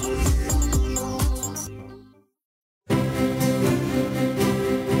back.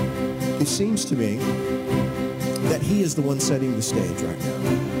 It seems to me that he is the one setting the stage right now.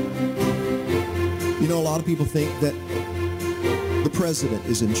 You know, a lot of people think that the president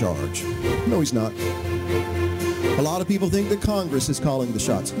is in charge. No, he's not. A lot of people think that Congress is calling the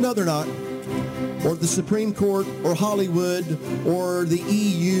shots. No, they're not. Or the Supreme Court, or Hollywood, or the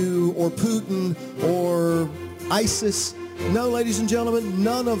EU, or Putin, or ISIS. No, ladies and gentlemen,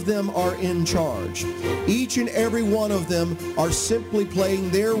 none of them are in charge. Each and every one of them are simply playing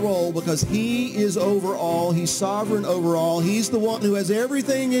their role because he is over all. He's sovereign over all. He's the one who has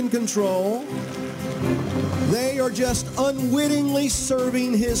everything in control. They are just unwittingly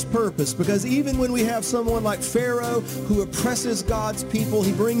serving his purpose, because even when we have someone like Pharaoh who oppresses God's people,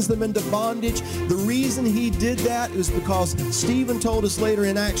 he brings them into bondage. The reason he did that is because Stephen told us later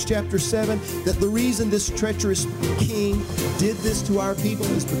in Acts chapter 7 that the reason this treacherous king did this to our people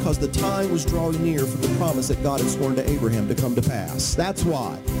is because the time was drawing near for the promise that God had sworn to Abraham to come to pass. That's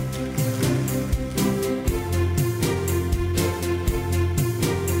why.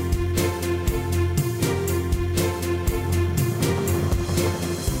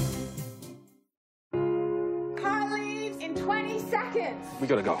 We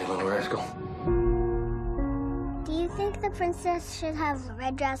gotta go, you little rascal. Do you think the princess should have a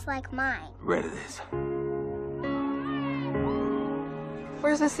red dress like mine? Red it is.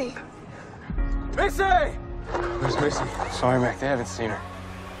 Where's Missy? Missy! Where's Missy? Sorry, Mac, they haven't seen her.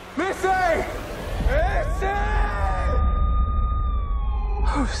 Missy! Missy!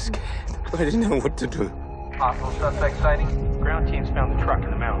 I was scared. I didn't know what to do. Possible suspect sighting. Ground teams found the truck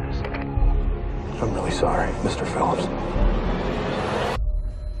in the mountains. I'm really sorry, Mr. Phillips.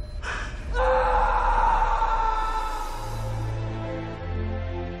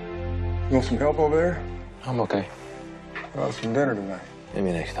 You want some help over there? I'm okay. I'll have some dinner tonight.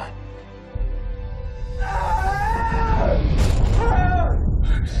 Maybe next time.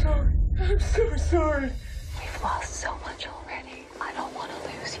 I'm sorry. I'm so sorry. We've lost so much already. I don't want to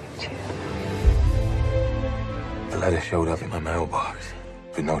lose you, too. The letter showed up in my mailbox,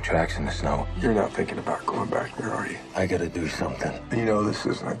 with no tracks in the snow. You're not thinking about going back there, are you? I gotta do something. You know this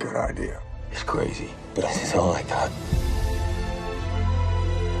isn't a good idea. It's crazy, but this is all I got.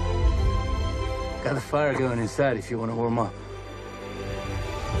 Got a fire going inside if you want to warm up.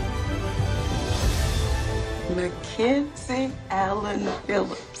 Mackenzie Allen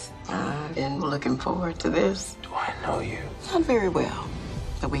Phillips. I've been looking forward to this. Do I know you? Not very well,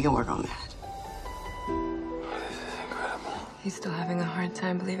 but we can work on that. This is incredible. He's still having a hard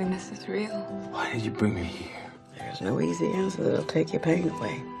time believing this is real. Why did you bring me here? There's no easy answer that'll take your pain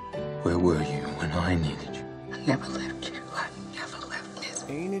away. Where were you when I needed you? I never left you. I never left Miss.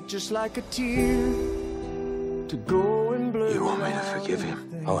 Ain't it just like a tear to go and blur? You want me to forgive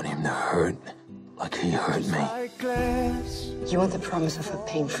him? I want him to hurt like he hurt me. You want the promise of a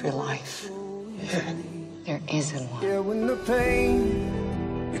pain-free life. There isn't one. Yeah, when the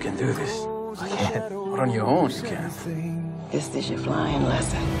pain. You can do this. I can't. But on your own, you can. This is your flying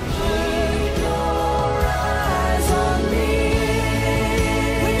lesson.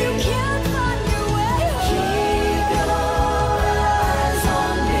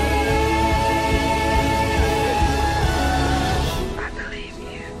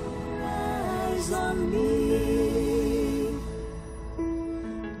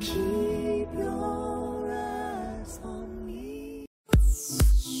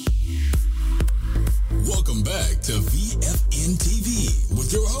 Welcome back to VFN TV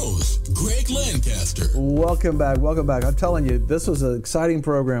with your host, Greg Lancaster. Welcome back. Welcome back. I'm telling you, this was an exciting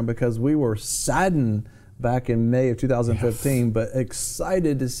program because we were saddened back in May of 2015, but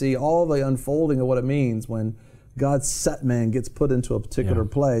excited to see all the unfolding of what it means when God's set man gets put into a particular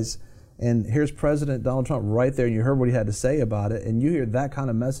place. And here's President Donald Trump right there, and you heard what he had to say about it, and you hear that kind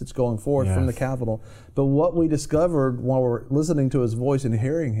of message going forward from the Capitol. But what we discovered while we're listening to his voice and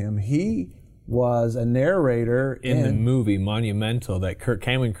hearing him, he was a narrator in the movie Monumental that Kirk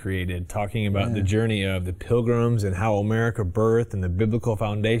Cameron created, talking about the journey of the Pilgrims and how America birthed and the biblical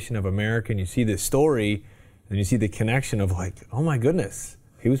foundation of America. And you see this story, and you see the connection of like, oh my goodness,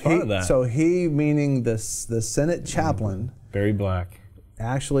 he was part of that. So he, meaning the Senate chaplain, very black,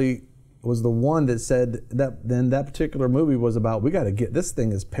 actually was the one that said that then that particular movie was about, we got to get, this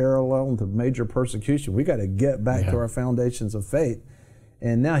thing is parallel to major persecution. We got to get back to our foundations of faith.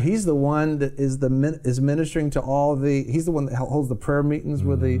 And now he's the one that is ministering to all he's the one that holds the prayer meetings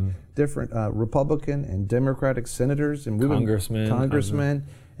with the different Republican and Democratic senators and congressmen,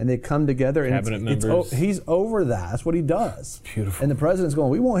 and they come together. Cabinet members. He's over that. That's what he does. Beautiful. And the president's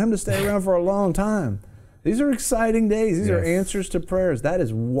going, we want him to stay around for a long time. These are exciting days. These are answers to prayers. That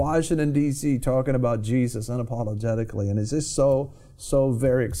is Washington, D.C. talking about Jesus unapologetically. And it's just so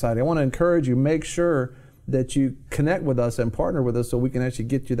very exciting. I want to encourage you, make sure that you connect with us and partner with us so we can actually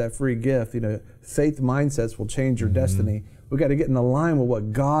get you that free gift. You know, faith mindsets will change your destiny. We got to get in line with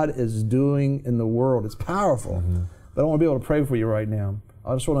what God is doing in the world. It's powerful. But I want to be able to pray for you right now.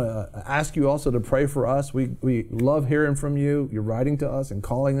 I just want to ask you also to pray for us. We love hearing from you. You're writing to us and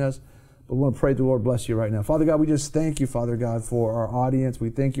calling us. But we want to pray the Lord bless you right now. Father God, we just thank you, Father God, for our audience. We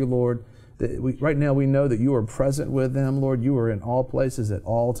thank you, Lord, that right now we know that you are present with them, Lord. You are in all places at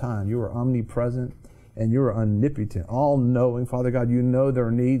all time. You are omnipresent. and you're omnipotent, all-knowing. Father God, you know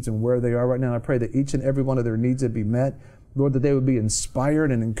their needs and where they are right now. And I pray that each and every one of their needs would be met. Lord, that they would be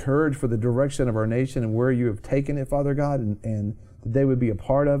inspired and encouraged for the direction of our nation and where you have taken it, Father God, and that they would be a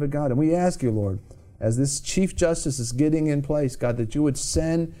part of it, God. And we ask you, Lord, as this Chief Justice is getting in place, God, that you would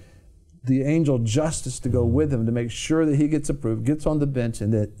send the angel justice to go with him to make sure that he gets approved, gets on the bench,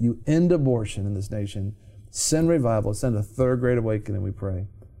 and that you end abortion in this nation. Send revival, send a third great awakening, we pray.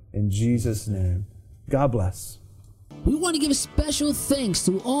 In Jesus' name. God bless. We want to give a special thanks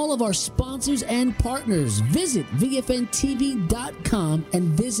to all of our sponsors and partners. Visit VFNTV.com and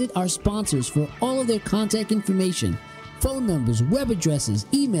visit our sponsors for all of their contact information, phone numbers, web addresses,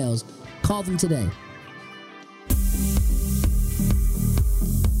 emails. Call them today.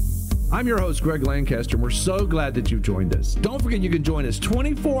 I'm your host, Greg Lancaster, and we're so glad that you've joined us. Don't forget you can join us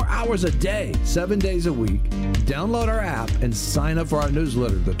 24 hours a day, 7 days a week. Download our app and sign up for our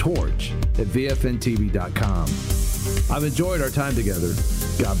newsletter, The Torch, at VFNTV.com. I've enjoyed our time together.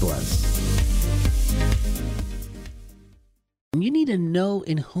 God bless. You need to know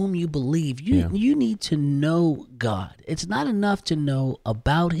in whom you believe. You need to know God. It's not enough to know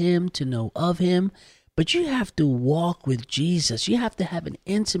about him, to know of him, but you have to walk with Jesus. You have to have an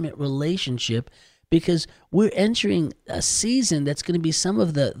intimate relationship, because we're entering a season that's going to be some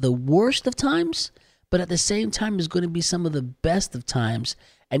of the worst of times, but at the same time is going to be some of the best of times.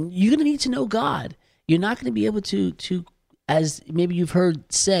 And you're going to need to know God. You're not going to be able to, as maybe you've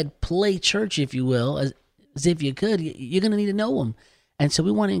heard said, play church, if you will, as if you could. You're going to need to know him. And so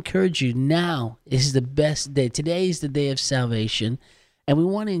we want to encourage you. Now is the best day. Today is the day of salvation. And we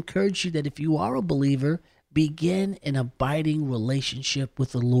want to encourage you that if you are a believer, begin an abiding relationship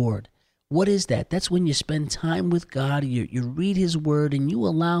with the Lord. What is that? That's when you spend time with God, you read his word, and you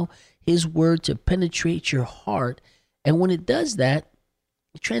allow his word to penetrate your heart. And when it does that,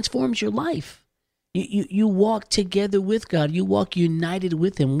 it transforms your life. You walk together with God. You walk united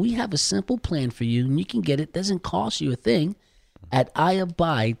with him. We have a simple plan for you, and you can get it. It doesn't cost you a thing at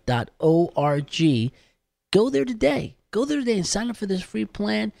iabide.org. Go there today. Go there today and sign up for this free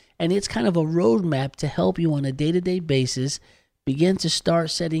plan, and it's kind of a roadmap to help you on a day-to-day basis begin to start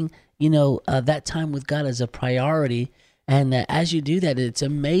setting, that time with God as a priority. And as you do that, it's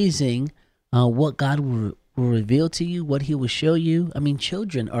amazing what God will reveal to you, what he will show you. I mean,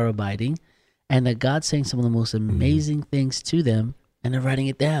 children are abiding, and God's saying some of the most amazing things to them, and they're writing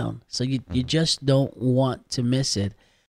it down. So you just don't want to miss it.